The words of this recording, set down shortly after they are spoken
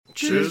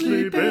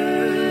Chis'ly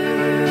Ben.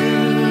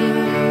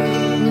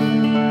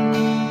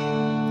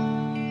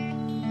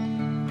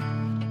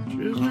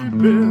 Chis'ly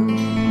Ben.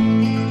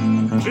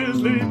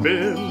 Chis'ly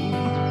Ben.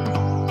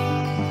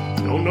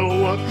 Don't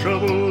know what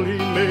trouble he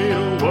made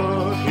or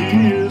what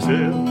he is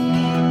in.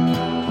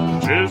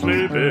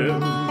 Chis'ly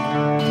Ben.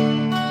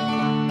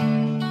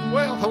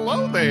 Well,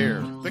 hello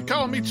there. They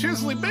call me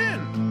Chis'ly Ben.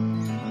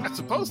 I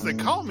suppose they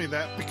call me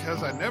that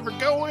because I never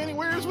go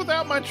anywheres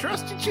without my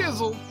trusty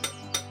chisel.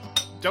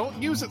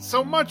 Don't use it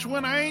so much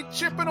when I ain't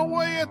chipping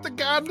away at the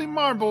godly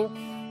marble,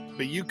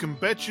 but you can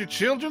bet your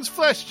children's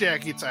flesh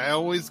jackets I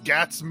always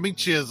gots me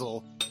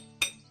chisel. Well,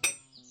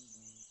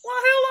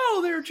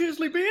 hello there,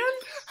 Chis'ly Ben.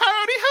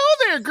 Howdy ho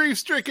there,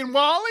 grief-stricken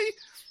Wally.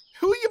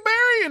 Who you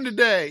burying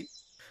today?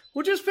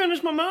 Well, just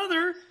finished my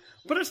mother,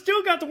 but I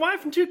still got the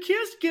wife and 2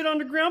 kids to get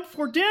underground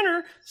before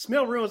dinner.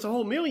 Smell ruins the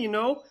whole meal, you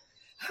know.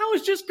 I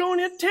was just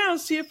going into town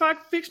to see if I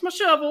could fix my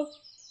shovel.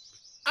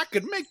 I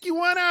could make you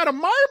one out of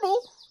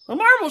marble. A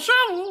marble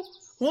shovel?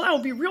 Well, that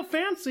would be real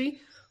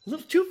fancy. A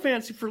little too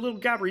fancy for little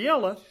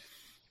Gabriella.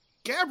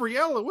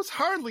 Gabriella was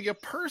hardly a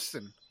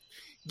person.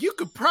 You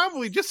could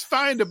probably just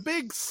find a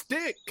big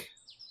stick.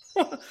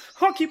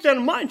 I'll keep that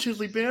in mind,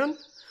 Chis'ly Ben.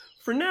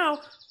 For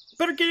now,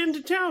 better get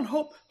into town.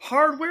 Hope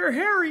Hardware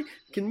Harry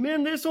can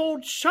mend this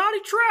old shoddy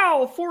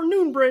trowel for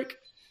noon break.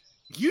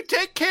 You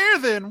take care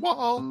then,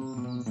 Wall.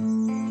 My,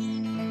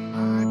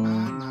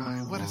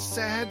 what a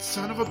sad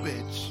son of a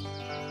bitch.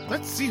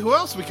 Let's see who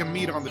else we can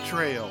meet on the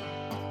trail.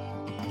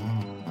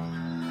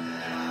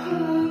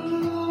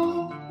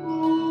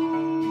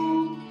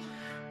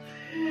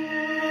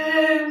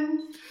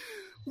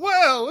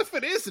 Well, if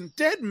it isn't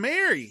Dead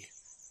Mary.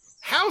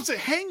 How's it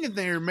hanging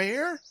there,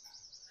 Mare?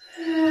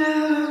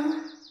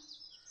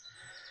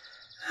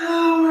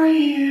 How are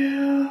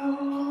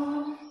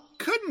you?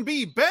 Couldn't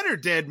be better,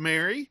 Dead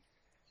Mary.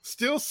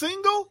 Still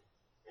single?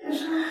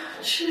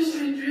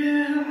 Chis'ly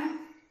Ben.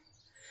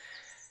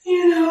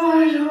 You know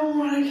I don't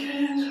want to get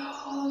into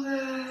all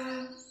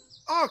that.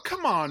 Oh,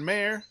 come on,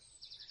 Mare.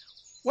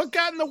 What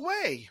got in the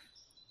way?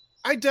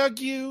 I dug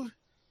you.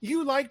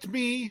 You liked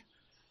me.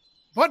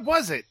 What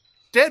was it?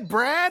 Dead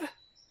Brad?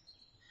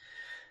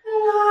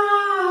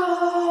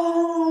 No.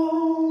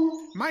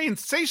 My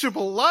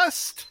insatiable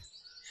lust?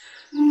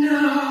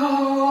 No.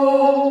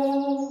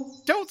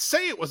 Don't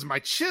say it was my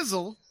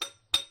chisel.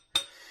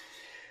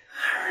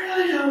 I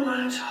really don't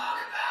want to talk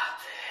about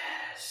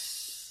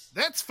this.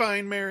 That's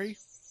fine, Mary.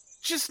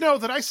 Just know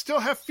that I still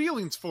have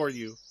feelings for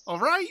you, all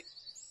right?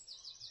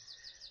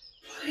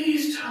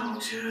 Please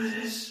don't do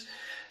this,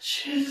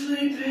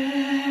 Chis'ly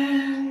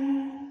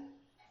Ben.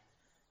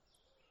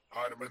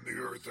 Hide them in the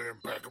earth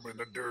and pack them in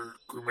the dirt.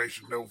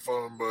 Cremation no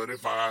fun, but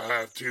if I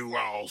have to,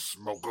 I'll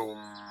smoke them.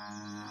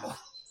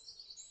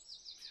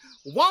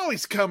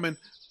 Wally's coming.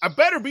 I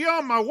better be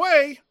on my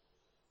way.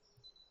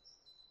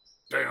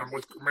 Down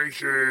with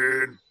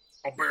cremation.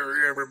 I'll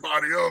bury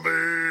everybody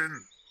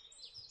oven.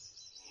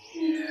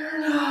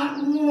 You're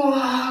not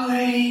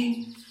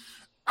Wally.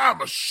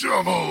 I'm a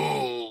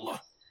shovel.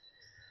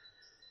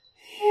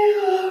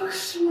 You look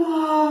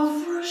small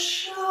for a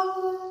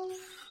shovel.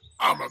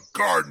 I'm a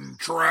garden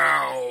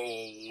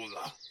trowel.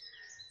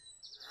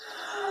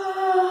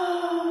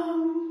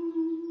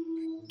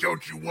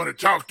 Don't you want to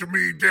talk to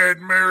me,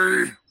 Dead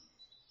Mary?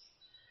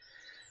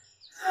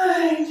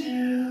 I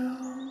do.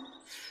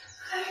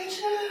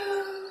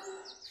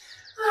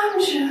 I'm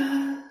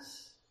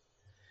just...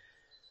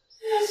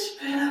 It's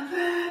been a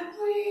bad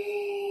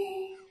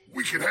week.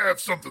 We could have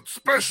something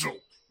special,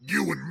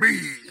 you and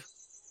me.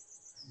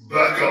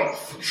 Back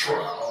off the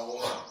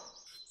trowel.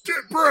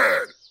 Dead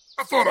Brad,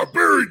 I thought I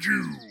buried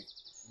you.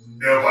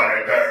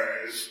 Nobody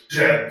buries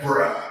Dead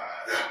Brad.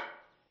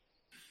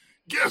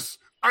 Yes,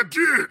 I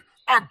did.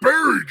 I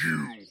buried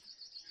you.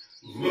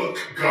 Look,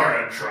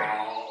 garden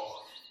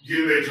trowel.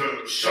 You need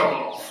to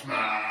shovel off,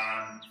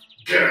 man.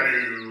 Get a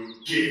new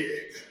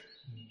gig.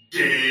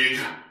 Dig.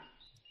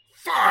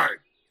 Fine.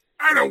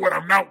 I know when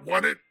I'm not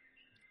wanted.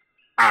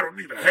 I don't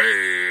need a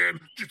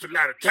hand, just a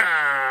lot of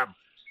time.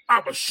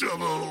 I'm a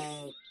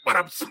shovel, but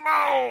I'm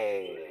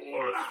small.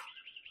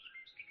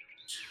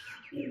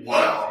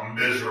 Well,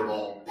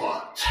 miserable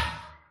butt.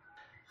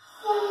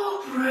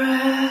 Oh,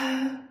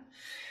 Brad.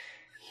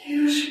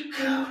 You should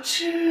go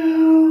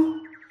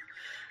too.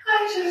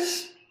 I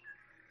just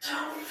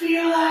don't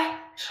feel like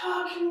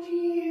talking to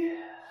you.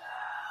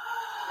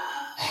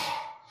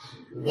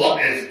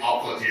 What is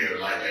up with you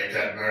lately,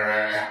 Dead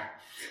Mary?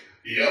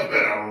 You've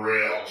been a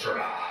real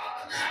drag.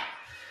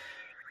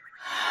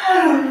 I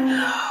don't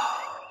know.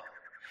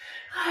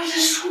 I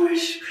just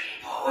wish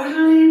people would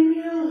leave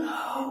me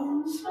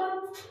alone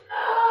sometimes.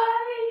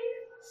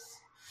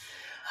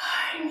 I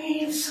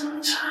need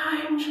some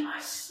time to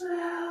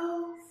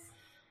myself.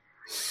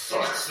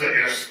 Sucks that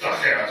you're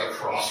stuck here at the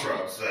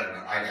crossroads then,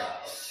 I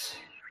guess.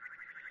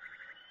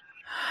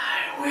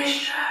 I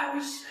wish I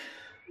was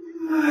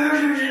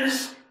murdered in a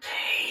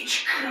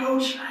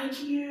stagecoach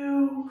like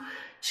you,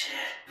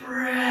 Dead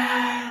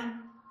Brad.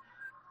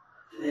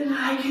 Then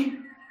I could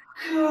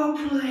go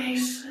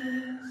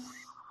places.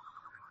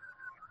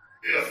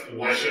 If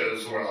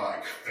wishes were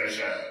like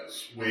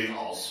fishes, we'd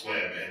all swim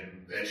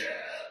in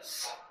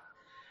bitches.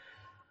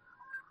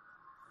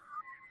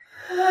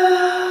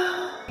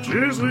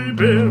 Chis'ly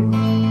Ben,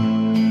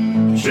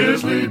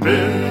 Chis'ly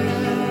Ben,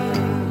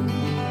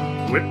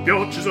 whip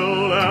your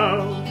chisel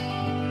out,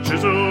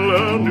 chisel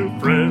a new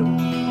friend.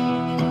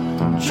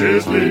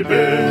 Chis'ly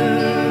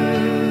Ben,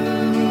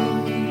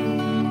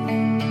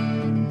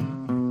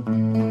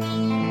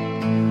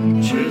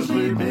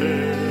 Chis'ly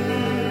Ben.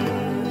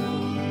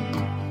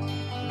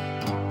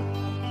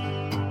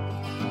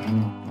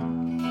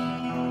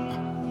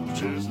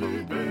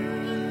 Chis'ly Ben.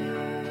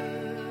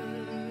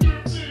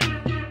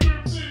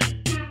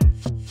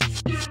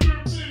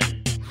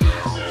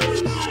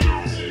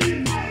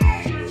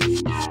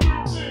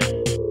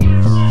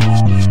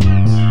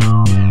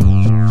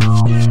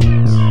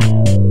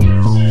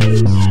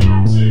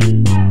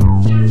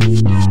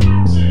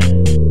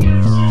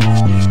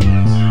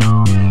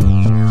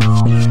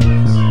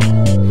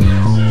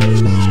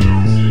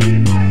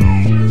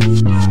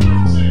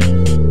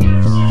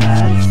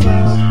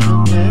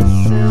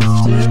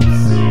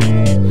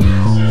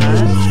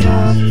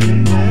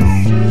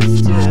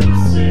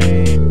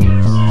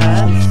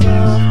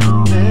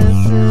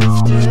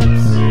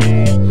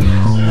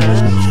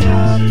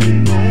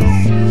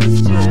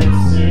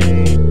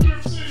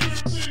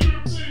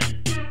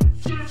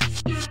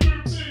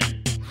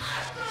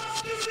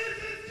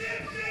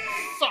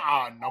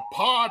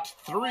 Part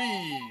 3.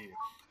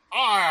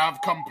 I have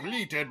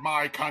completed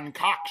my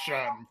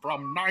concoction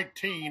from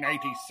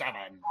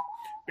 1987.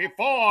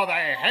 Before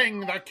they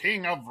hang the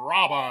King of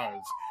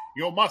Robbers,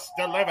 you must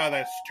deliver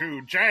this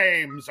to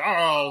James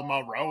Earl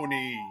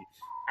Maroney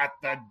at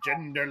the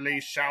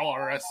Gingerly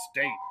Shower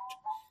Estate.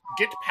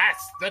 Get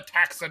past the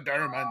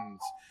taxidermans.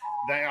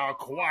 They are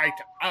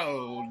quite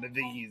old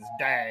these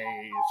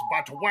days,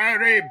 but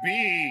wary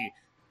be,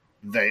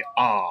 they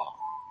are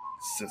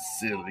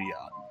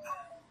Sicilian.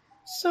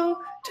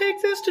 So,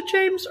 take this to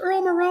James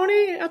Earl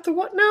Maroney at the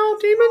what now,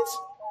 demons?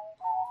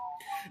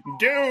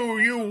 Do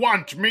you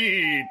want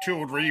me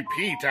to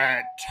repeat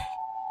it?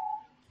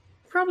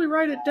 Probably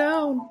write it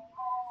down.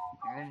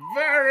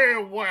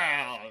 Very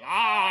well,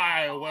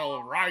 I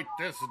will write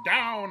this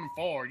down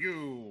for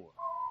you.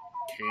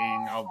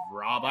 King of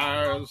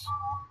Robbers,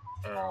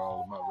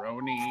 Earl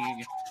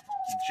Maroney,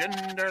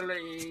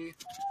 Gingerly,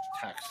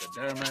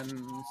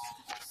 Taxidermans,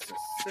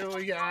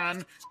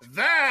 Sicilian.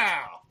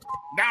 There!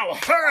 Now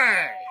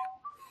hurry!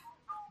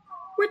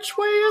 Which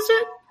way is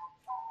it?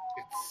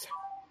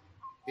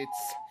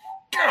 It's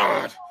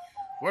good.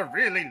 We're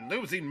really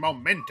losing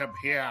momentum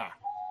here.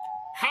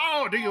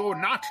 How do you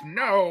not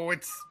know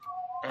it's...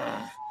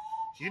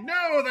 you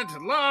know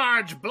that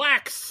large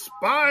black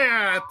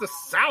spire at the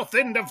south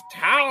end of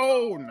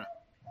town?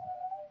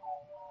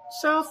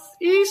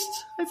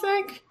 Southeast, I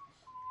think.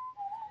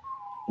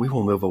 We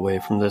will move away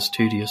from this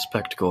tedious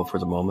spectacle for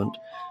the moment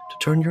to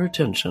turn your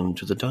attention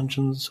to the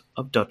dungeons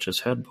of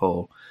Duchess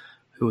Headpole,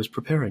 who is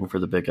preparing for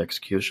the big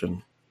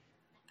execution.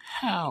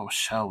 How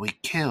shall we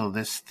kill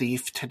this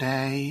thief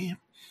today?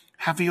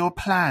 Have you a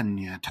plan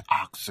yet,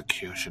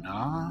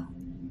 executioner?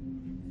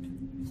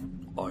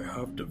 I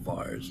have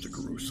devised a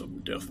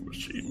gruesome death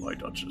machine, my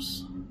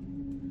Duchess.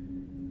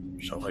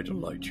 Shall I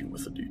delight you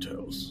with the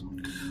details?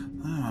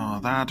 Oh,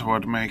 that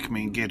would make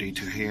me giddy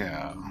to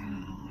hear.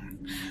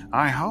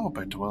 I hope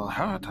it will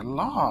hurt a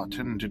lot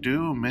and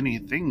do many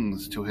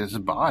things to his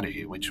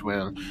body, which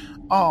will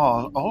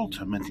all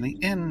ultimately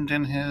end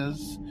in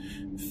his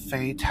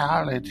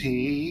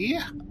fatality.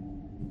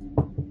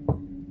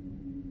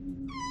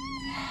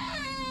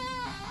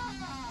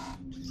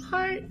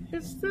 Hi,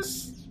 is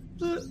this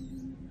the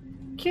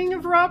King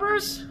of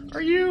Robbers?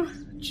 Are you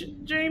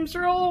James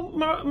Earl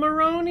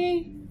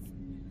Maroney?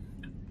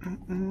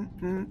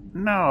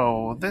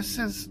 No, this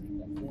is...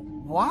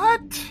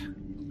 What?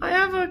 I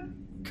have a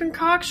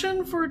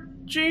concoction for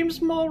James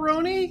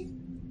Mulroney?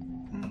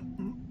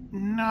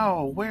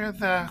 No, we're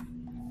the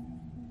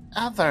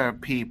other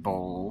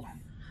people.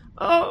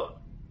 Oh,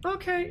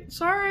 okay,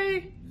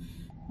 sorry.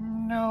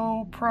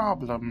 No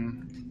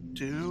problem,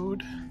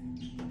 dude.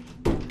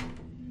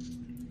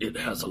 It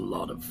has a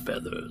lot of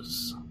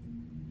feathers.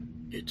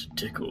 It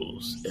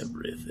tickles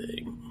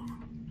everything.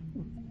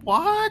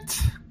 What?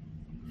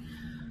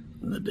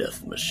 The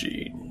death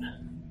machine.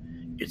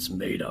 It's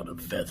made out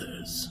of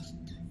feathers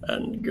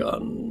and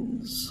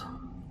guns.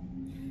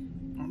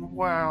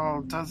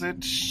 Well, does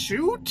it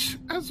shoot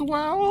as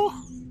well?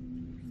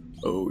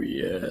 Oh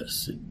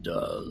yes, it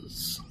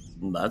does.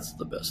 That's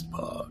the best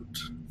part.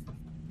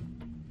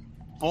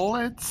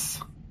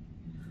 Bullets?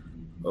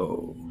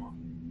 Oh,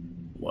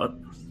 what?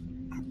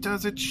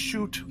 Does it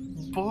shoot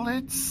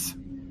bullets?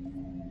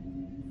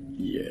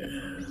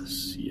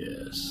 Yes.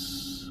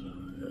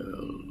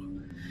 Well,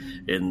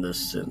 in the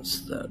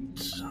sense that...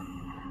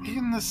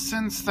 In the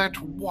sense that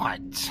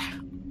what?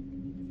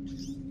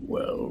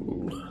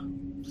 Well,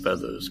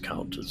 feathers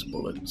count as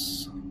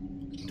bullets.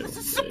 This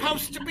is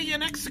supposed to be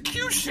an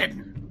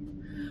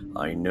execution!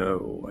 I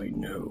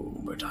know,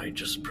 but I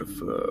just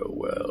prefer,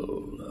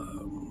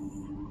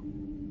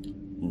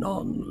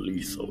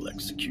 non-lethal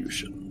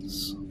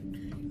executions.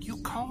 You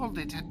called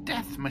it a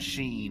death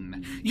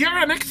machine. You're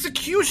an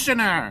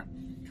executioner!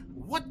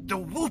 What the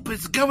whoop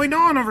is going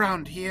on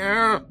around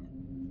here?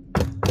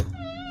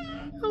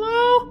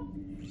 Hello?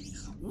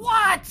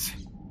 What?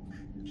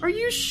 Are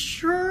you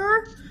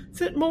sure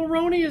that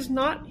Mulroney is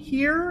not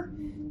here?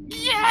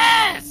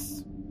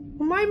 Yes!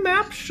 Well, my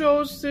map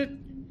shows that...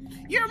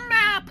 Your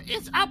map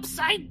is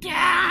upside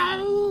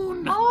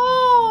down!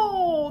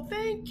 Oh,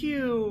 thank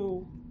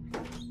you.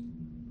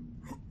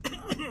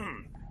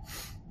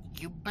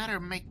 You better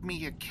make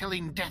me a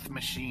killing death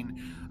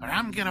machine, or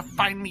I'm gonna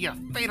find me a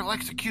fatal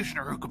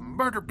executioner who can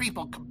murder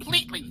people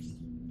completely.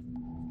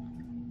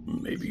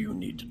 Maybe you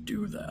need to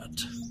do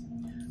that.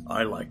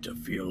 I like to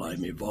feel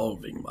I'm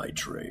evolving my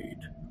trade.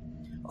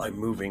 I'm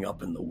moving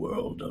up in the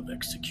world of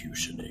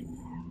executioning.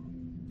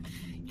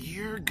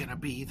 You're gonna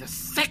be the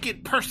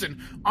second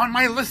person on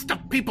my list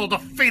of people to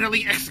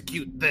fatally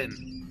execute,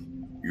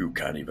 then. You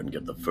can't even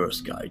get the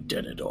first guy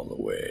deaded all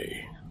the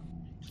way.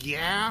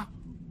 Yeah?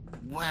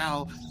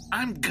 Well,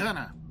 I'm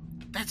gonna.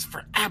 That's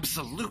for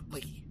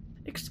absolutely.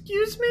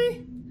 Excuse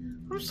me?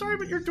 I'm sorry,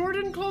 but your door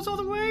didn't close all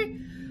the way?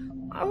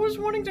 I was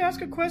wanting to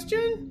ask a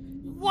question.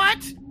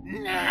 What?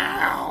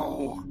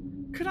 Now?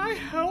 Could I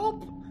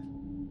help?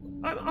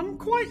 I'm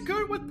quite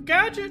good with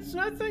gadgets,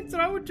 and I think that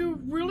I would do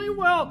really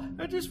well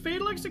at this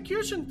fatal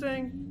execution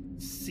thing.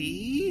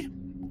 See?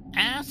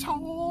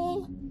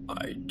 Asshole?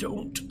 I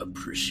don't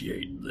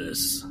appreciate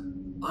this.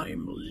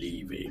 I'm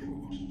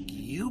leaving.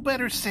 You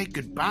better say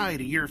goodbye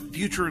to your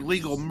future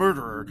legal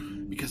murderer,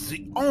 because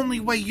the only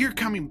way you're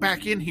coming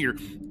back in here,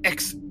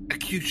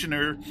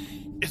 executioner,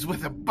 is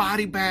with a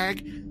body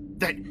bag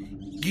that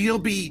you'll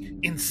be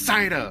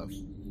inside of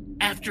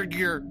after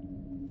you're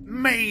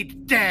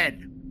made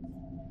dead.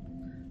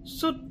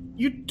 So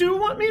you do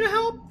want me to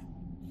help?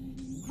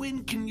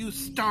 When can you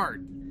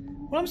start?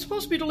 Well, I'm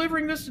supposed to be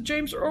delivering this to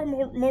James Earl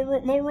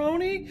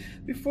Mulroney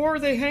before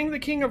they hang the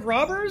King of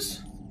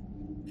Robbers?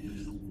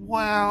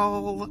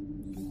 Well,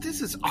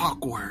 this is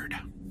awkward.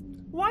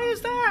 Why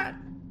is that?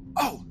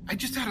 Oh, I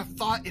just had a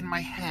thought in my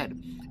head.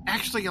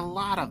 Actually, a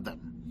lot of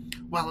them.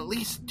 Well, at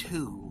least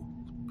 2.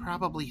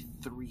 Probably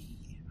 3.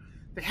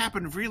 They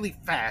happened really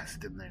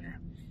fast in there.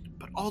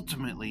 But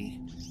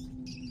ultimately...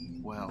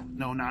 Well,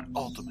 no, not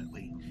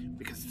ultimately.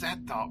 Because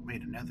that thought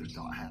made another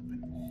thought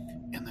happen.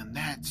 And then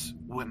that's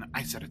when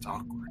I said it's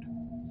awkward.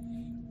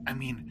 I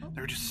mean,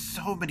 there are just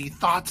so many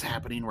thoughts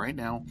happening right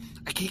now.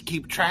 I can't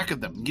keep track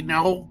of them, you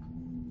know?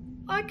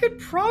 I could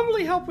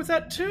probably help with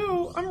that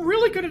too. I'm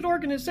really good at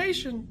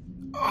organization.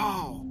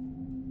 Oh,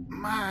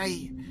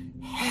 my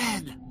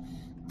head.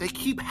 They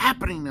keep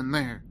happening in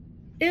there.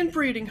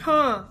 Inbreeding,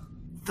 huh?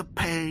 The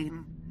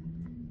pain.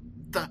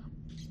 The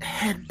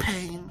head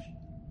pain.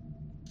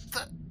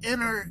 The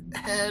inner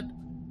head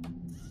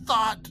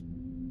thought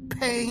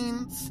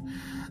pains.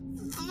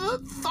 The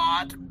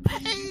thought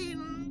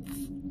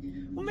pains.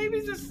 Well, maybe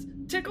this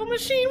tickle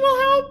machine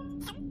will help?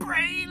 The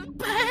brain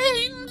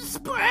pains,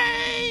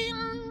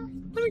 brain.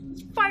 Let me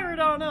just fire it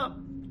on up.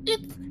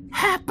 It's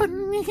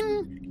happening.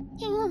 Here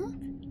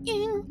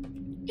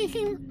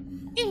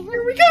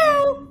we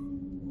go.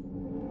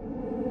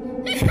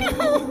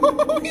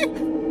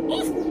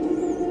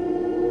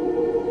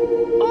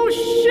 Oh,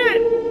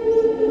 shit.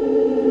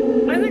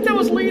 I think that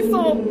was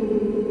lethal.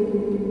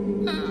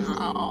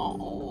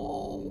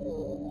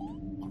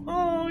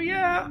 Oh,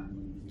 yeah.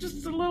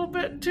 Just a little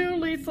bit too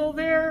lethal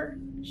there.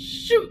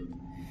 Shoot.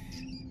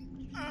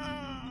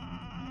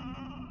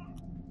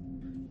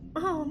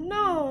 Oh,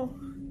 no.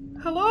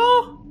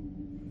 Hello?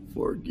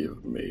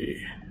 Forgive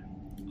me.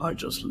 I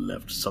just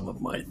left some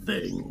of my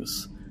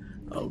things.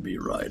 I'll be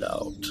right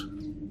out.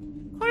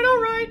 Quite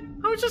all right.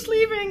 I was just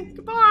leaving.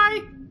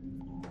 Goodbye.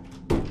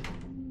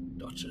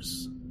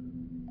 Duchess.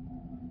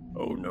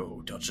 Oh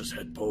no, Duchess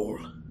Headpole.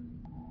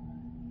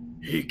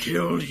 He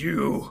killed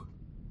you.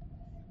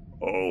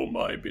 Oh,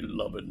 my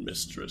beloved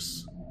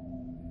mistress.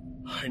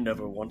 I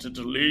never wanted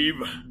to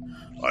leave.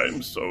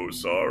 I'm so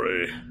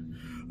sorry.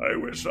 I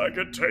wish I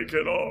could take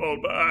it all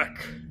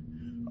back.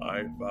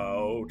 I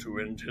vow to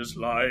end his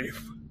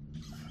life.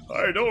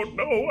 I don't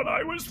know what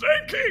I was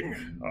thinking.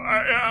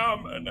 I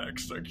am an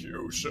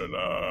executioner.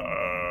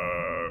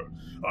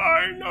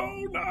 I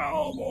know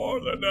now more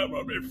than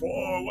ever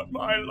before what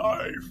my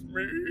life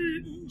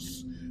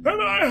means.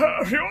 And I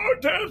have your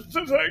death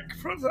to thank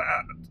for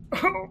that.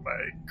 Oh,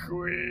 my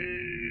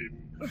queen.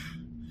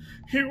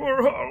 You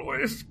were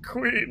always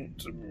queen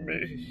to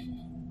me.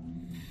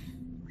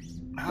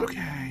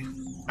 Okay,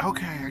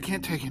 I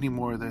can't take any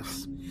more of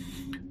this.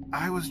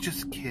 I was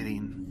just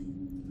kidding.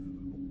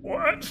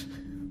 What?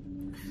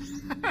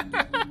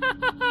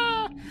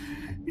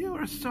 You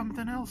were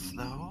something else,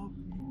 though.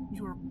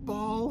 You were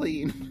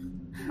bawling.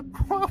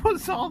 What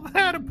was all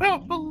that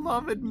about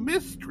beloved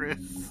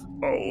mistress?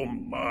 Oh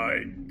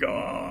my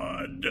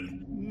God.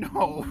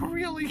 No,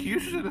 really, you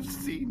should have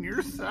seen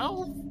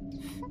yourself.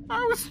 I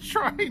was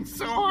trying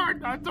so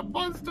hard not to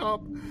bust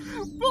up,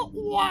 but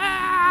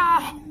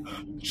wow!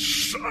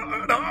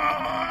 Shut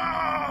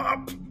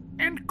up!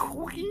 And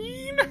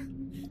Queen?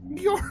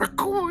 You're a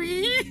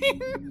queen?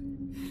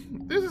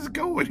 This is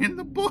going in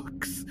the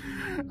books.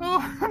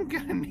 Oh, I'm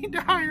gonna need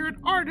to hire an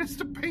artist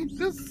to paint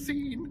this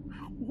scene.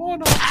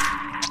 One up.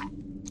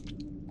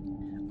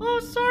 Oh,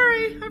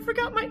 sorry. I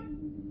forgot my...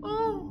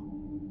 Oh.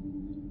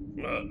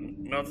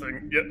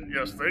 Nothing.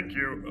 Yes, thank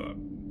you.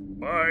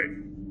 Bye.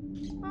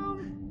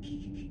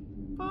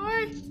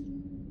 Bye.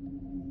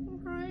 All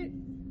right.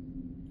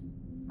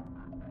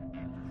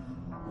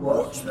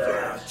 What's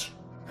that?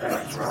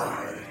 That's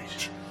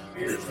right.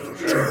 It's the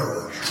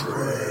terror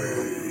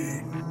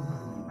train.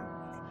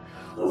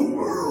 The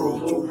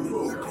world's only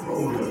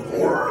locomotive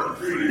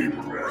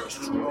horror-themed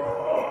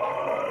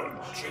restaurant.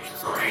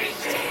 It's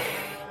crazy,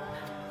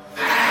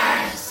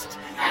 fast,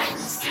 and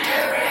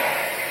scary.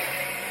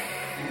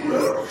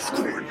 Let us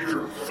quench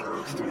your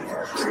thirst with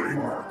our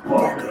trademark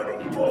bucket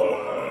of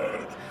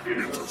blood.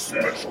 It's a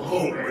special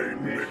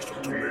homemade mix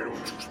of tomato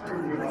juice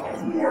brewed with a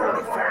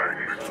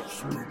horrifying mix of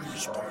spooky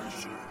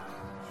spices.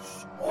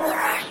 Or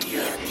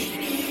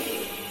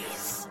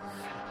cuties.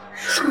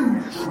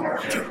 Choose from our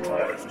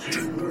tantalizing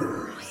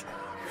timbers,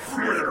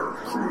 fritter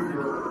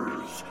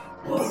crooners,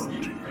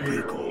 Bundy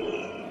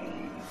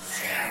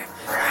pickles, and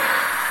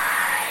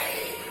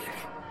fried.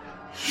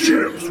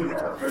 Chips with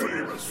our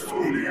famous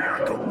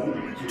zodiac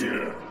holy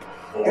dip,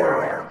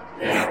 or our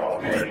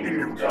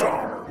now-pending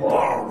Dahmer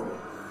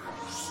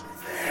bars.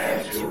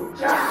 They're to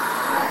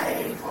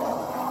die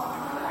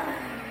for.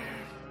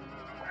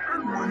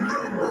 And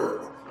remember,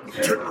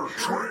 Terror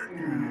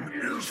Train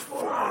is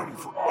fun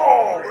for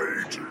all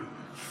ages.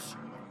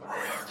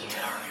 We'll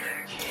tell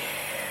your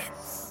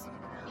kids.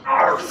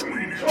 Our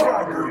sweet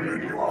toddler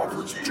menu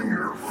offers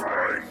junior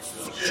fries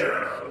such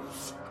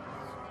as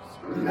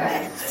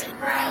lettuce and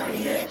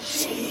brownie and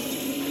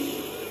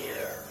cheese,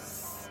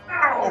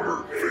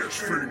 Albert Fish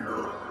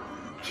Finger,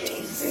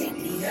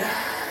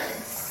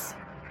 quesadillas.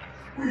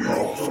 We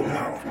also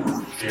have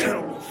Bruce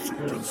Kettle soup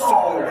and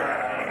salad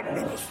and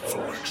a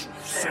selection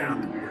of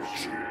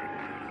sandwiches.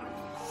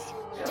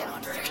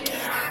 Don't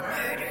forget our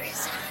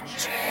murders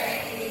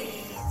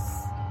entrees.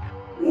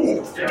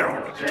 Wolf down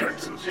a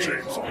Texas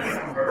chainsaw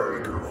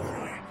hamburger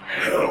on a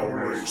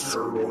Hellraiser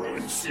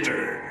sirloin steak.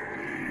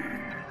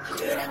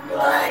 Good and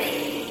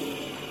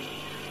bloody.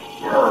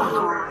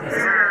 Burger and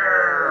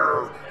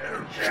hair.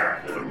 And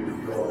Jack the New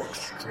York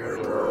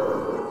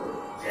Stripper.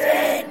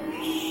 Dead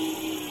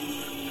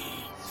meat.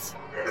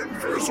 And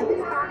Fizzle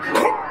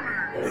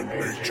McCartney. And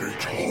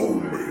HH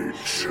homemade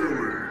chili.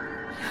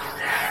 You'll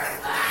never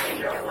find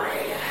your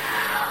way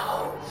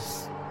out.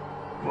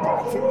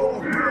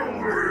 Buffalo Bill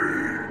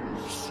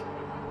Wings.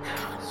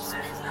 Comes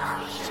with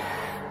lotion.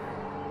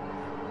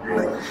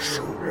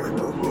 Yorkshire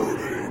Ripper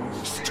Pudding.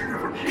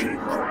 Stephen King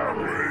crab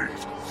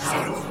legs.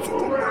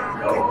 Silent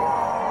Land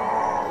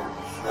kebabs.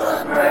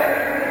 The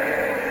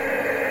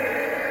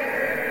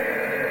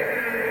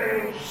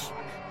Bears.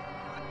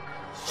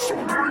 So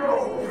bring the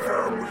whole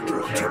family to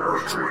the Terror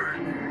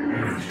Train.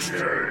 Each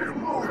day,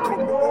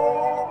 welcome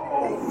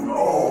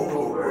all the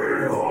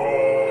way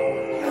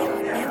home.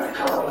 You'll never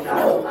go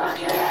home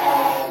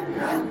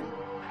again.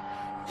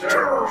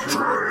 Terror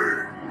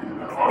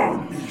Train on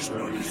East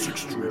 96th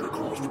Street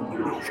across from the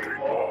Middle Street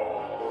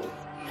Mall.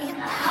 In the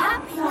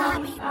Happy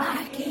Lobby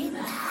parking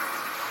lot.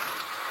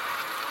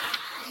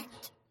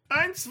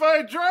 Ein,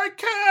 zwei, drei,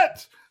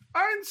 cat!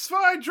 Ein,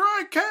 zwei,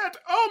 drei, cat!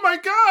 Oh my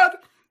god!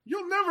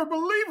 You'll never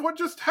believe what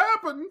just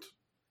happened!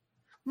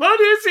 What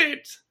is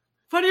it?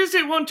 What is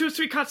it, 1, 2,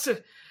 3,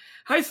 Katze?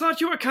 I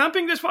thought you were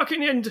camping this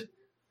weekend.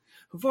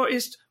 Wo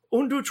ist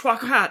du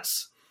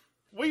Schwachhatz?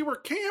 We were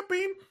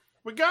camping.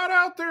 We got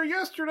out there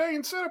yesterday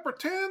and set up our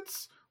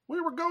tents. We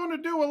were going to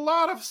do a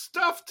lot of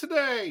stuff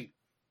today.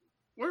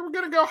 We were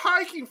going to go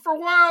hiking for a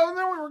while, and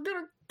then we were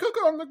going to cook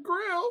on the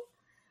grill.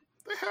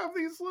 They have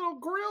these little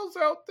grills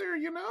out there,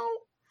 you know,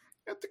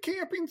 at the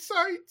camping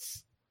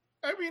sites.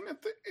 I mean,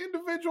 at the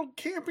individual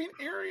camping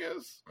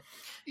areas.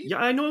 Yeah,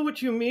 I know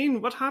what you mean.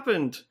 What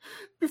happened?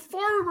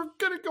 Before we were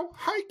going to go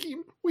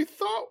hiking, we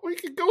thought we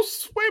could go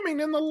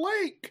swimming in the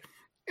lake.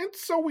 And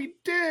so we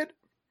did.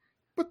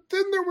 But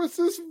then there was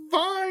this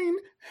vine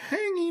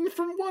hanging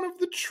from one of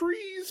the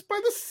trees by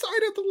the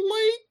side of the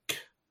lake.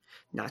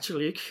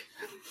 Naturally.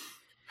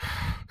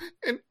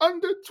 And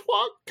under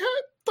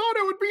Twogcat thought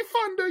it would be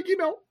fun to, you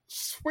know,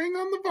 swing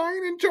on the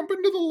vine and jump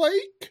into the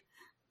lake.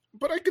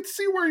 But I could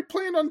see where he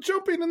planned on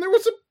jumping, and there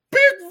was a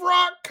big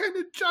rock kind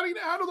of jutting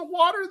out of the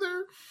water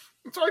there.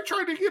 And so I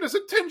tried to get his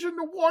attention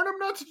to warn him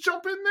not to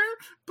jump in there,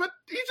 but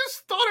he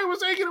just thought I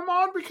was egging him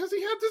on because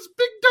he had this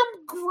big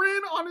dumb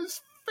grin on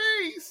his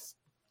face.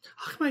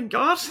 Oh my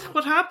god,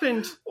 what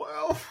happened?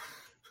 Well,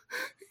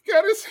 he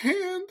got his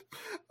hand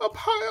up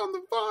high on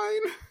the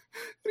vine,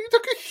 and he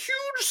took a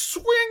huge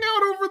swing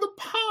out over the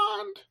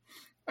pond.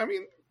 I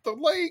mean, the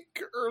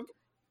lake or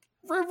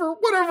river,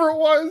 whatever it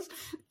was.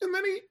 And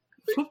then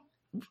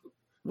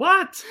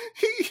What?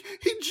 He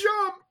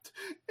jumped,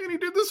 and he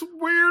did this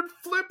weird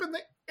flip in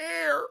the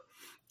air.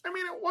 I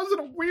mean, it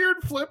wasn't a weird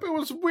flip. It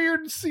was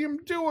weird to see him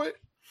do it.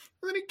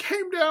 And then he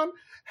came down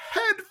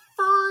head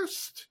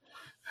first.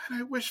 And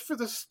I wish for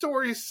the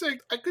story's sake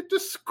I could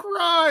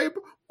describe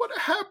what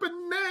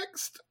happened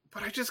next,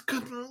 but I just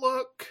couldn't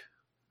look.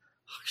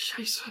 Oh,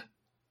 Scheiße.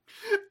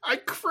 I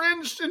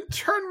cringed and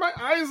turned my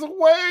eyes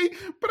away,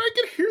 but I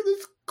could hear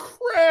this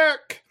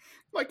crack,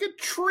 like a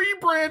tree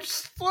branch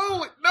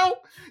slowly. No,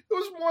 it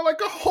was more like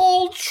a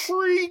whole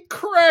tree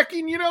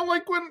cracking,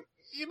 like when,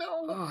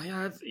 Oh,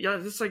 yeah,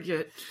 this I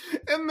get.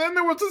 And then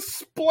there was a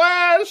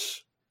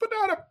splash, but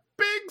not a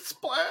big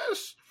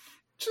splash,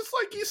 just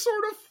like he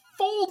sort of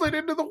folded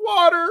into the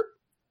water.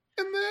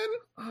 And then...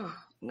 Oh,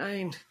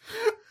 nein.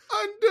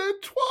 Under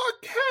trois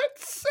cat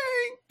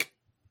sank.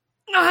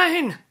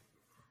 Nein!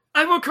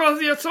 I will call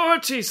the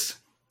authorities.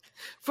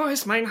 Wo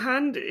ist mein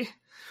Handy?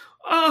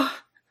 Oh,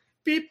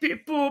 beep,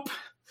 beep, boop.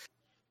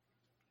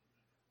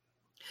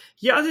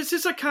 Yeah, this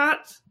is a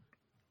cat.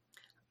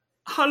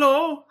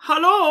 Hello?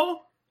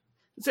 Hello?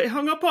 They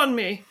hung up on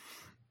me.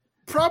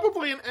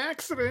 Probably an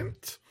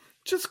accident.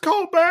 Just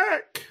call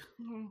back.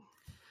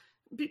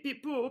 Beep,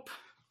 beep, boop.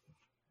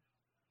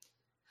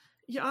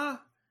 Ja,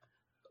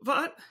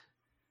 what?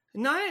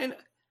 Nein,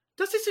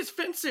 das ist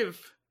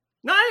offensive.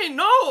 Nein,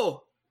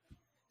 no!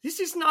 This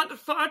is not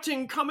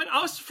farting coming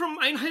out from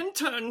mein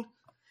Hintern.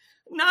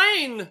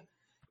 Nein!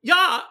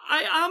 Ja,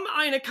 I am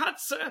eine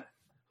Katze,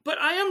 but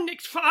I am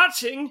nicht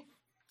farting.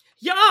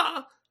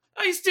 Ja,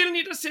 I still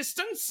need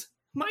assistance.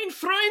 Mein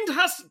Freund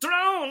has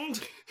drowned.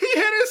 He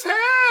hit his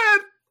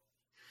head.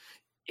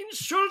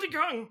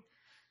 Entschuldigung.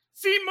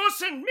 Sie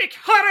müssen mich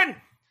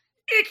hören.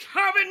 Ich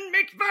habe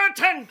mich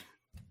warten.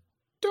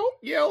 Don't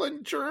yell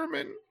in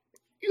German.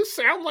 You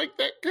sound like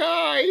that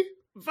guy.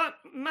 What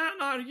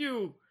man are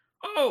you?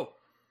 Oh,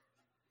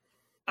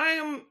 I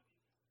am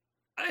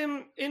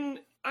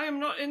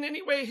not in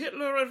any way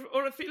Hitler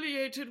or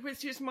affiliated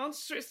with his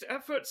monstrous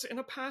efforts in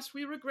a past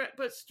we regret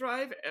but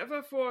strive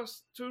ever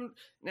forth to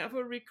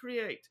never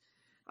recreate.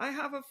 I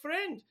have a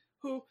friend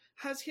who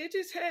has hit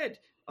his head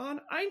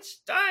on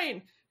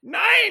Einstein.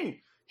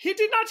 Nein! He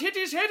did not hit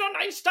his head on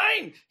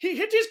Einstein. He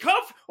hit his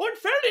Kopf und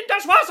fell in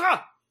das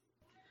Wasser.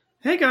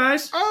 Hey,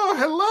 guys. Oh,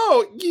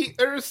 hello, ye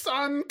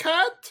son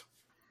cat.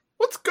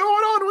 What's going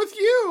on with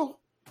you?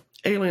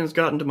 Aliens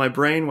got into my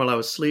brain while I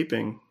was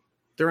sleeping.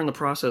 They're in the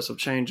process of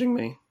changing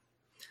me.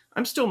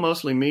 I'm still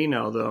mostly me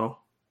now, though.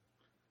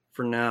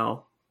 For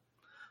now.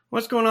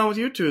 What's going on with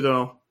you two,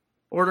 though?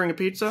 Ordering a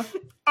pizza?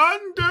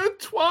 Under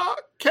trois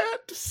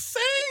cat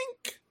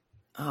sank.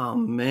 Oh,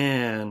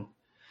 man.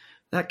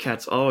 That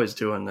cat's always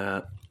doing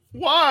that.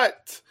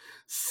 What?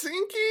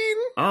 Sinking?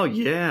 Oh,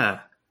 yeah.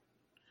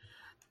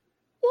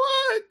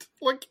 What?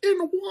 Like in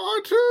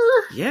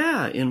water?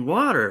 Yeah, in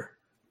water.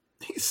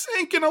 He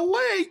sank in a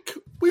lake.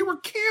 We were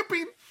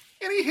camping,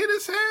 and he hit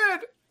his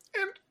head.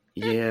 And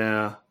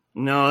yeah.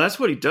 No, that's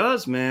what he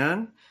does,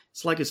 man.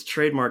 It's like his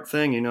trademark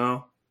thing,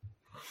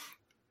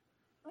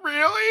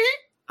 Really?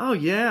 Oh,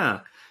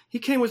 yeah. He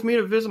came with me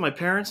to visit my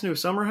parents' new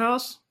summer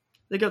house.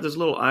 They got this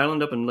little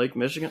island up in Lake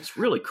Michigan. It's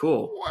really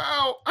cool.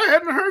 Wow, I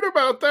hadn't heard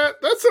about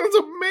that. That sounds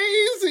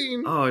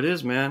amazing. Oh, it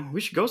is, man. We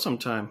should go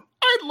sometime.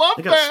 I'd love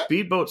They got that.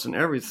 speedboats and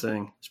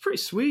everything. It's pretty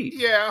sweet.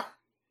 Yeah,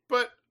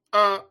 but,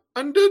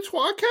 under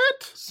trois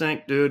cat?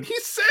 Sank, dude. He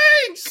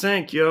sank!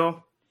 Sank,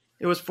 yo.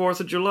 It was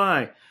 4th of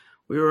July.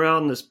 We were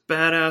out in this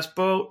badass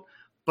boat.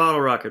 Bottle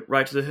rocket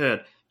right to the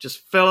head.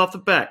 Just fell off the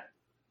back.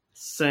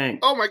 Sank.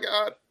 Oh my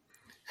god.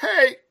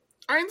 Hey,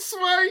 ein,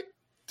 zwei,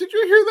 did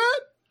you hear that?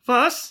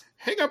 Was?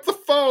 Hang up the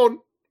phone.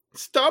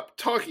 Stop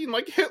talking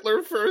like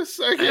Hitler for a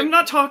second. I'm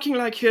not talking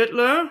like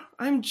Hitler.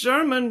 I'm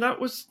German. That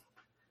was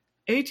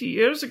 80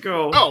 years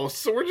ago. Oh,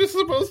 so we're just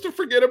supposed to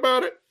forget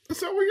about it?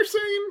 Is that what you're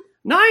saying?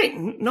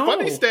 No.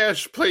 Funny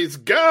Stash plays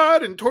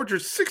God and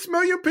tortures 6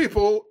 million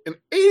people, and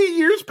 80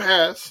 years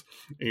pass,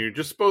 and you're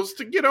just supposed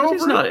to get over it.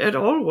 That's not at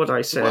all what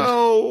I said.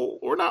 Well,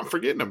 we're not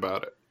forgetting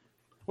about it.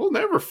 We'll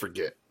never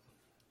forget.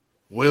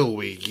 Will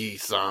we,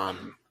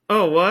 Yi-san?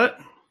 Oh, what?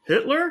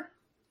 Hitler?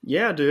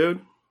 Yeah,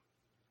 dude.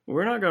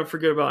 We're not going to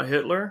forget about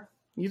Hitler.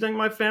 You think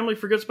my family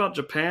forgets about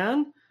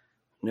Japan?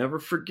 Never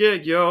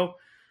forget, yo.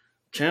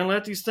 Can't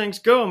let these things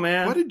go,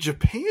 man. What did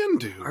Japan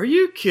do? Are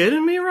you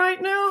kidding me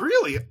right now?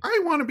 Really, I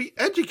want to be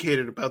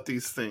educated about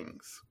these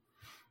things.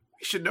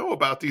 We should know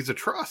about these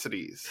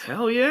atrocities.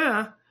 Hell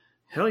yeah.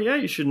 Hell yeah,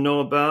 you should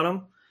know about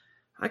them.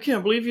 I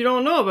can't believe you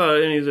don't know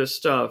about any of this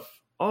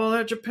stuff. All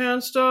that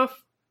Japan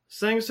stuff,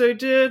 things they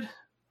did.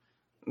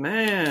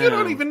 Man. You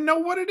don't even know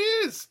what it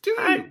is, do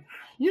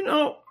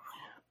you?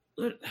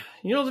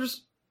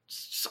 There's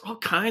all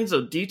kinds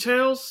of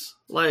details.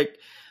 Like,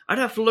 I'd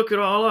have to look it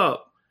all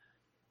up.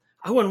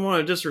 I wouldn't want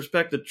to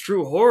disrespect the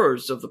true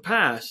horrors of the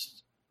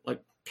past.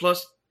 Like,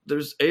 plus,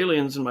 there's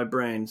aliens in my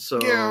brain,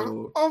 so... Yeah,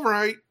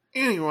 alright.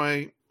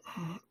 Anyway,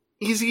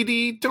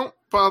 EZD, don't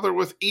bother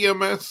with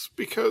EMS,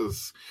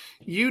 because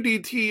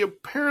UDT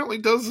apparently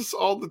does this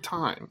all the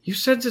time. You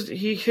said that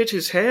he hit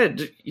his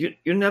head. You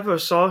never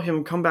saw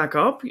him come back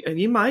up?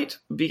 He might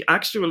be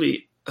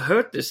actually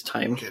hurt this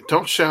time. Okay,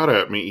 don't shout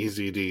at me,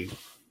 EZD.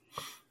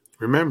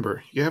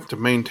 Remember, you have to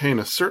maintain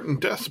a certain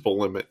decibel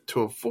limit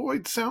to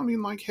avoid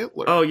sounding like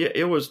Hitler. Oh, yeah,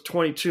 it was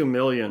 22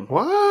 million.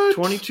 What?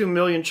 22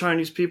 million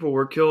Chinese people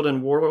were killed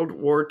in World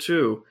War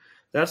II.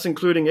 That's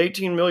including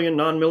 18 million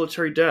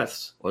non-military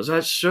deaths. Well,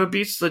 that sure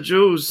beats the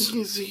Jews.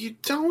 Easy,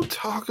 don't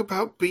talk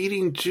about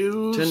beating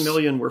Jews. 10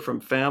 million were from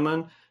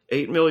famine,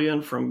 8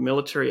 million from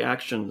military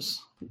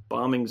actions,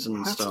 bombings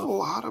and That's stuff. a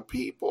lot of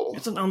people.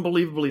 It's an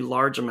unbelievably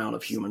large amount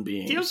of human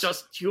beings. Still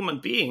just human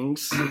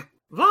beings.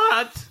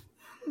 What?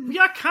 We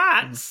are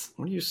cats.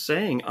 What are you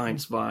saying,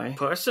 Einsby?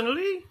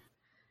 Personally?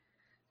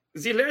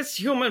 The less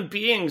human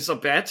beings, the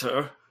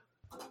better.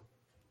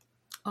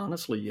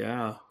 Honestly,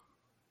 yeah.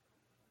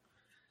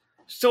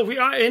 So we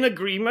are in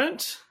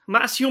agreement.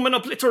 Mass human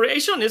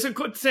obliteration is a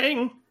good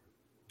thing.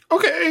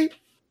 Okay.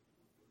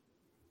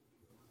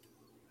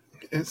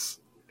 Is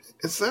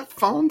that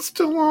phone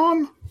still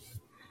on?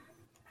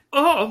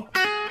 Oh.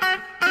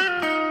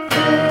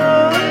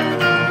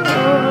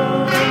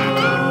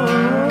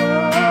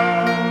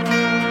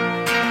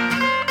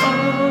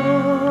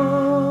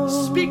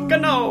 Speak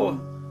now,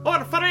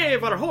 or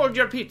forever hold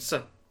your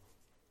pizza.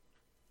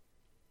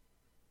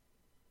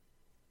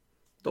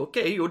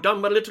 Okay, you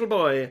dumb little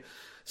boy.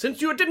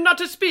 Since you did not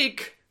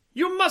speak,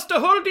 you must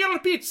hold your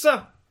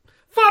pizza.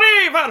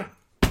 Forever!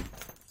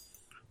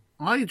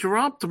 I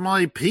dropped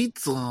my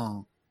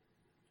pizza.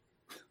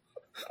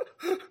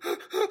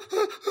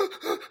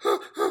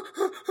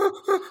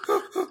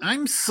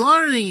 I'm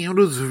sorry, it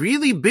was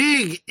really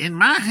big and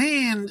my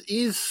hand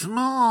is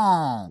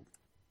small.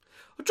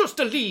 Just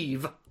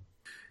leave.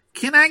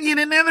 Can I get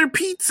another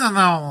pizza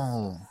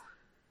though?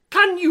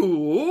 Can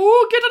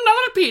you get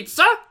another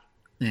pizza?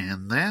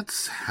 And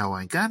that's how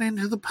I got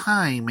into the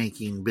pie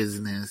making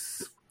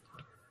business.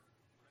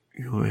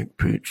 You make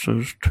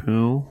pizzas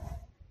too?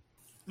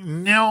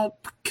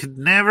 Nope, could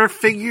never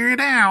figure it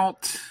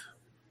out.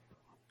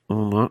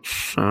 Oh, that's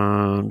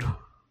sad.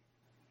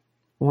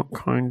 What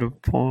kind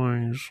of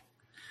pies?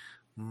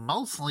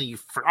 Mostly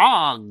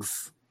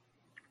frogs.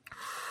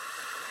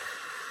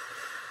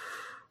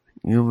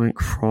 You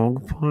make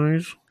frog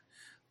pies?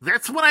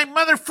 That's what I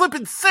mother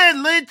flippin' said,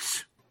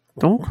 Lich!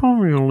 Don't call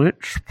me a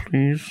lich,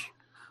 please.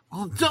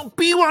 Well, don't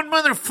be one,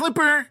 mother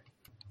flipper!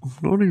 I'm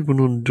not even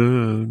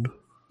undead.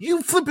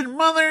 You flippin'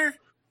 mother!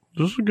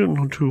 This is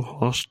getting too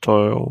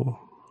hostile.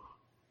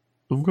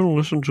 I'm gonna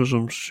listen to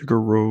some Sigur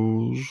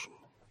Ros.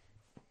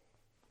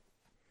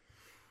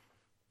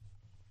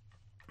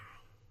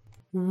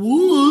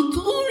 What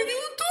are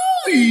you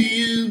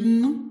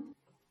doing?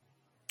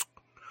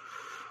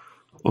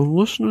 I'm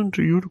listening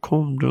to you to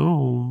calm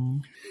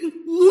down.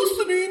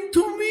 Listening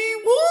to me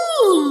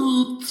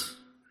what?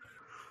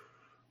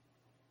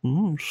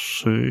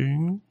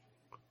 Sing.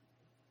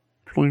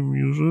 Play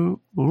music.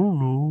 I don't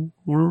know.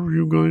 Whatever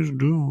you guys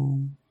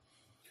do.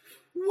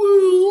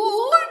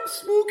 Well, I'm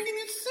smoking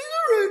a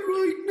cigarette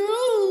right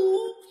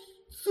now.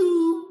 So,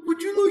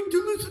 would you like to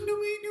listen to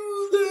me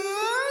do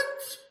that?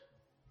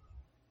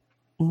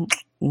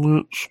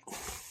 Let's.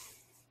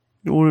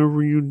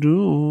 Whatever you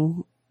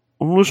do.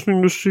 I'm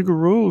listening to Sigur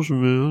Ros,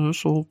 man.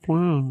 That's the whole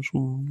plan.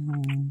 So,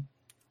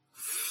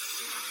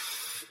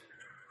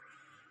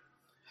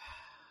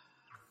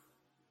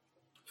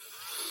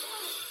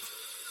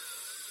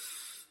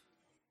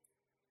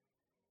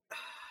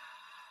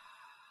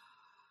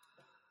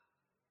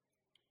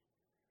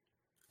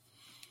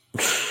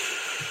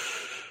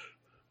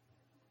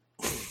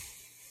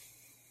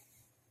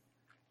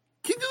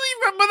 Can you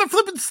leave my mother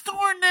flippin'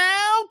 store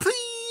now,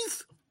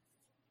 please?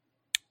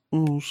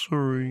 oh,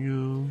 sorry,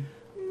 yeah.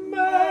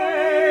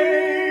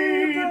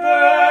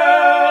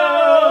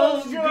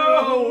 Maybell's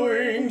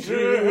going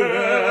to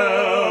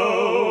hell.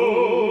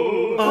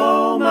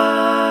 Oh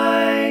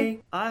my!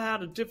 I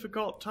had a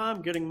difficult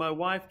time getting my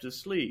wife to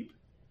sleep.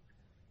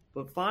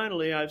 But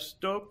finally I've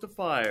stoked the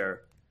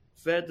fire,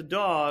 fed the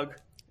dog,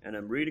 and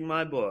I'm reading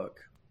my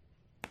book.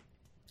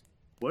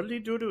 What did he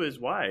do to his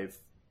wife?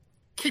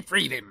 Keep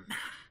reading.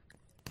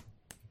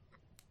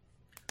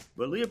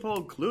 But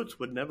Leopold Klutz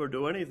would never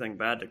do anything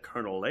bad to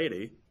Colonel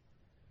Lady.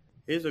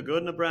 He's a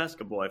good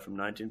Nebraska boy from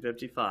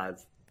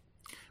 1955.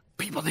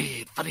 People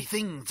did funny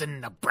things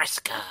in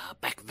Nebraska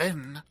back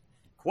then.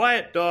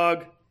 Quiet,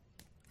 dog.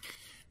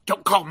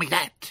 Don't call me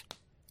that.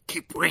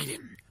 Keep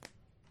reading.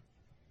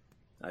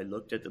 I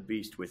looked at the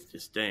beast with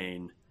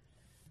disdain.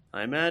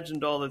 I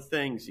imagined all the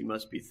things he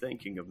must be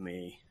thinking of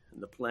me,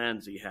 and the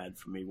plans he had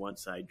for me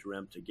once I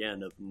dreamt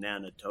again of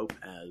Nana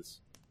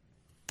Topaz.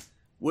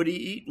 Would he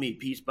eat me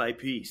piece by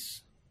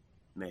piece?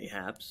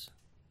 Mayhaps.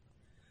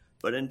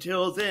 But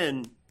until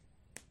then,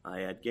 I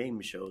had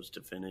game shows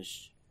to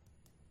finish.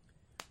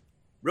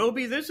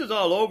 Roby, this is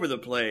all over the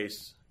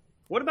place.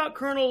 What about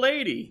Colonel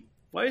Lady?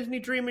 Why isn't he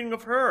dreaming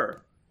of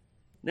her?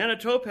 Nana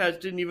Topaz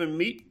didn't even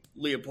meet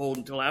Leopold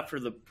until after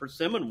the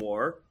Persimmon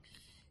War.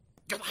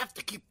 You'll have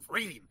to keep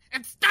reading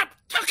and stop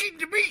talking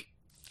to me.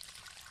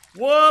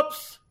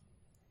 Whoops!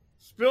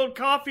 Spilled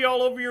coffee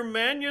all over your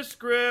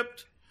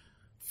manuscript.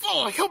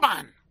 Fool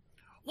human!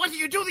 Why do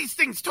you do these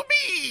things to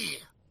me?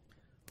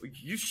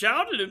 You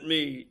shouted at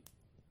me.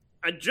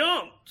 I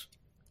jumped.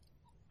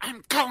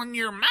 I'm calling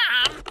your mom.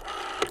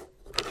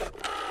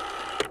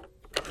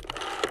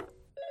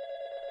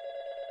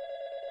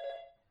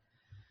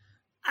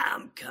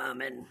 I'm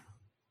coming.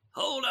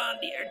 Hold on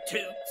to your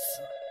toots,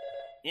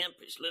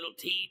 impish little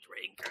tea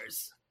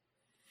drinkers.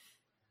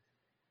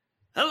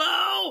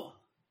 Hello?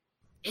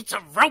 It's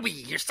a Roby,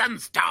 your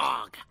son's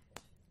dog.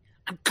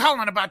 I'm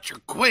calling about your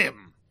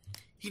Quim.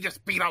 He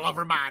just beat all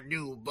over my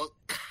new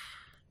book.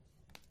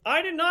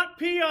 I did not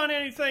pee on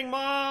anything,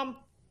 Mom.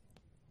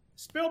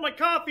 Spilled my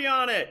coffee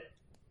on it.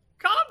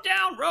 Calm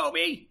down,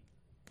 Roby.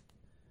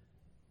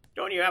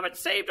 Don't you have it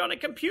saved on a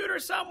computer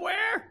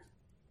somewhere?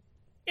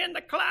 In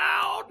the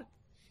cloud?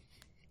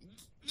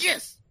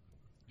 Yes.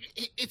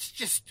 It's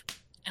just,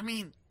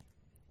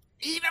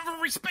 he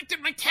never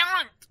respected my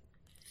talent.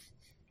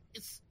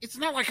 It's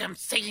not like I'm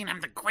saying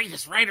I'm the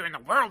greatest writer in the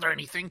world or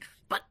anything,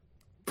 but...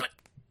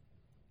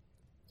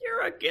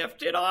 You're a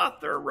gifted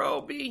author,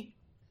 Roby.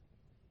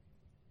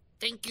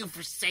 Thank you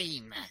for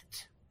saying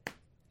that.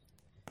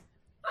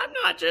 I'm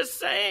not just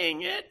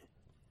saying it.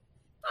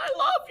 I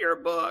love your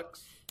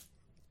books.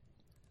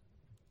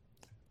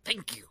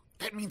 Thank you.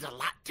 That means a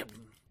lot to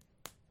me.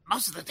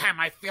 Most of the time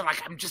I feel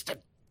like I'm just a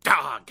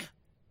dog.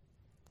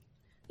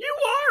 You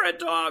are a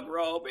dog,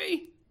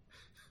 Roby.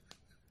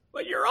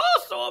 But you're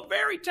also a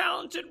very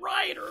talented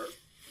writer.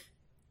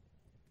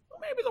 Well,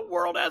 maybe the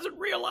world hasn't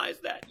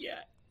realized that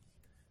yet.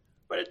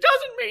 But it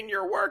doesn't mean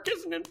your work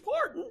isn't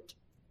important.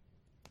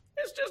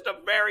 It's just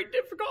a very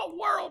difficult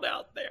world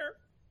out there.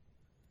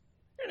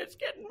 And it's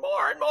getting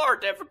more and more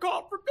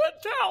difficult for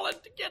good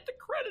talent to get the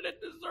credit it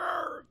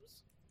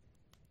deserves.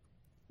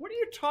 What are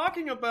you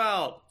talking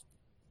about?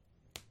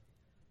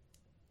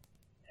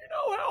 You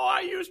know how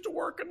I used to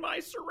work in my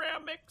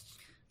ceramics?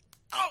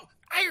 Oh,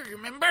 I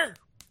remember.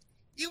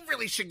 You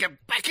really should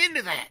get back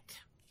into that.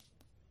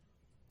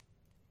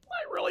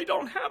 I really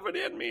don't have it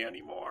in me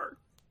anymore.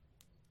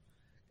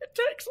 It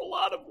takes a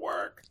lot of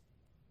work.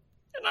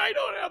 And I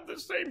don't have the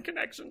same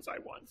connections I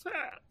once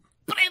had.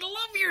 But I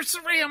love your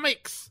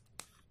ceramics.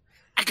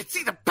 I could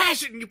see the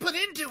passion you put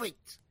into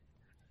it.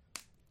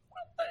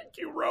 Well, thank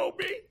you,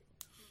 Roby.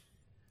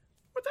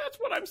 But that's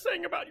what I'm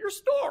saying about your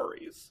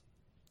stories.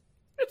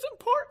 It's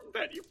important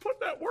that you put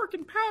that work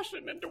and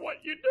passion into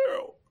what you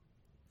do.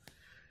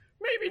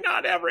 Maybe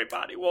not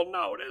everybody will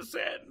notice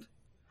it,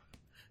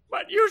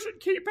 but you should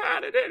keep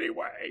at it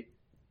anyway.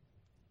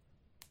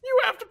 You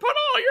have to put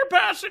all your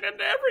passion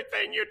into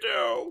everything you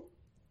do.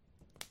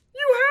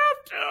 You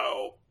have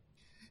to.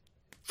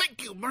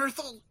 Thank you,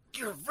 Myrtle.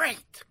 You're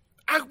right.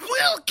 I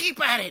will keep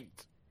at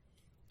it.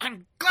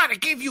 I'm glad I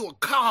gave you a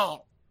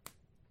call.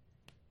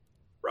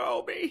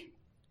 Roby,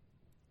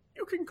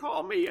 you can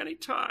call me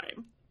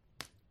anytime.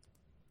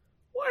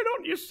 Why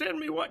don't you send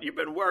me what you've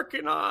been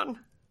working on?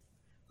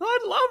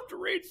 I'd love to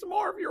read some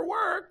more of your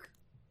work.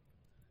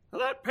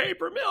 That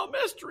paper mill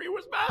mystery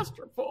was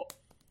masterful.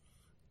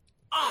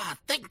 Ah,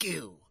 thank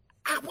you.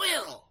 I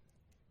will.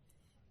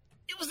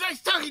 It was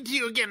nice talking to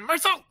you again,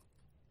 Myrtle.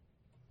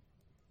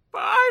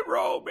 Bye,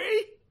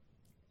 Roby.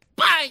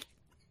 Bye.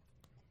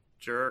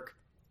 Jerk.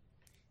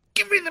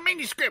 Give me the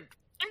manuscript.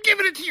 I'm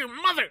giving it to your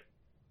mother.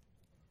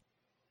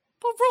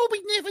 But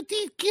Roby never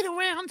did get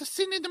around to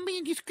sending the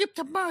manuscript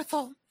to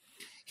Myrtle.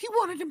 He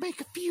wanted to make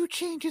a few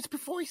changes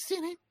before he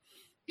sent it,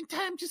 and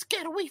time just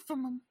got away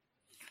from him.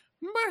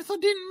 Myrtle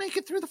didn't make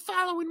it through the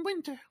following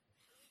winter.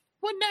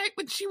 One night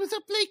when she was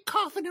up late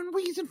coughing and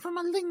wheezing from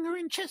a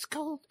lingering chest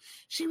cold,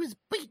 she was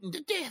beaten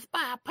to death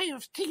by a pair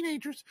of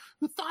teenagers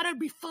who thought it'd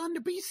be fun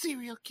to be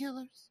serial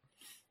killers.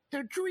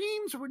 Their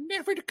dreams were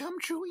never to come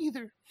true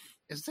either,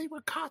 as they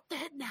were caught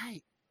that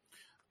night.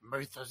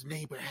 Myrtle's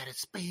neighbor had a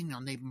spaniel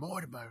named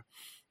Mortimer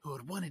who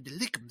had wanted to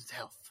lick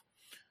himself.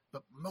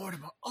 But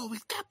Mortimer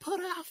always got put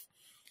off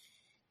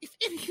if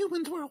any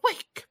humans were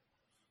awake.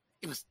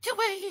 It was 2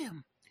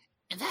 a.m.,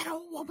 and that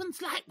old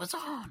woman's light was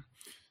on,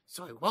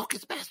 so he woke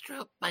his master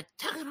up by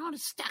tugging on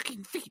his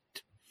stocking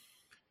feet.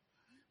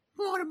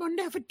 Mortimer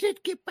never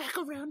did get back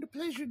around to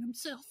pleasuring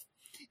himself.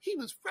 He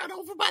was run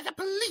over by the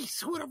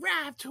police who had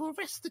arrived to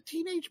arrest the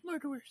teenage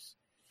murderers.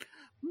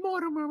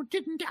 Mortimer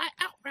didn't die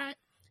outright.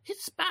 His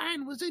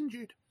spine was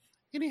injured,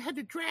 and he had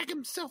to drag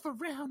himself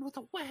around with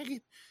a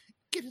wagon,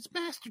 get his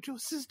master to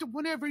assist him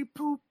whenever he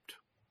pooped,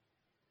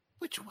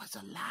 which was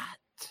a lot.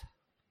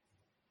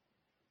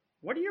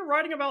 What are you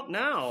writing about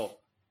now?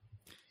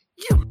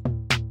 You...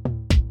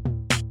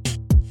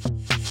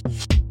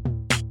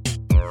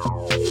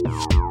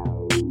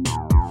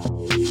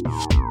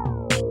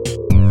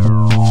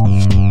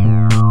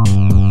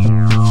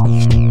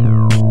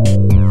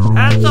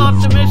 Hats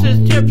Off to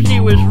Mrs. Tipsy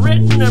was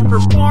written and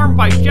performed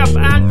by Jeff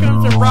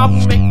Atkins and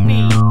Robin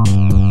McPhee.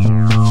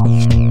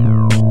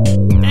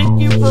 Thank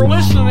you for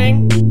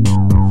listening.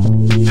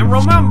 And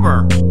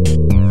remember,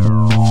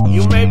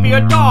 you may be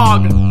a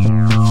dog,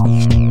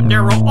 but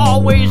there will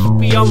always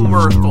be a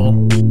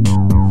Myrtle.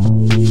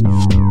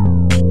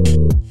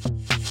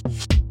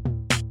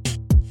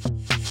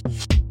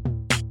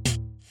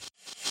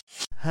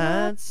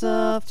 Hats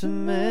off to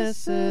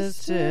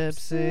Mrs.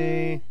 Tipsy.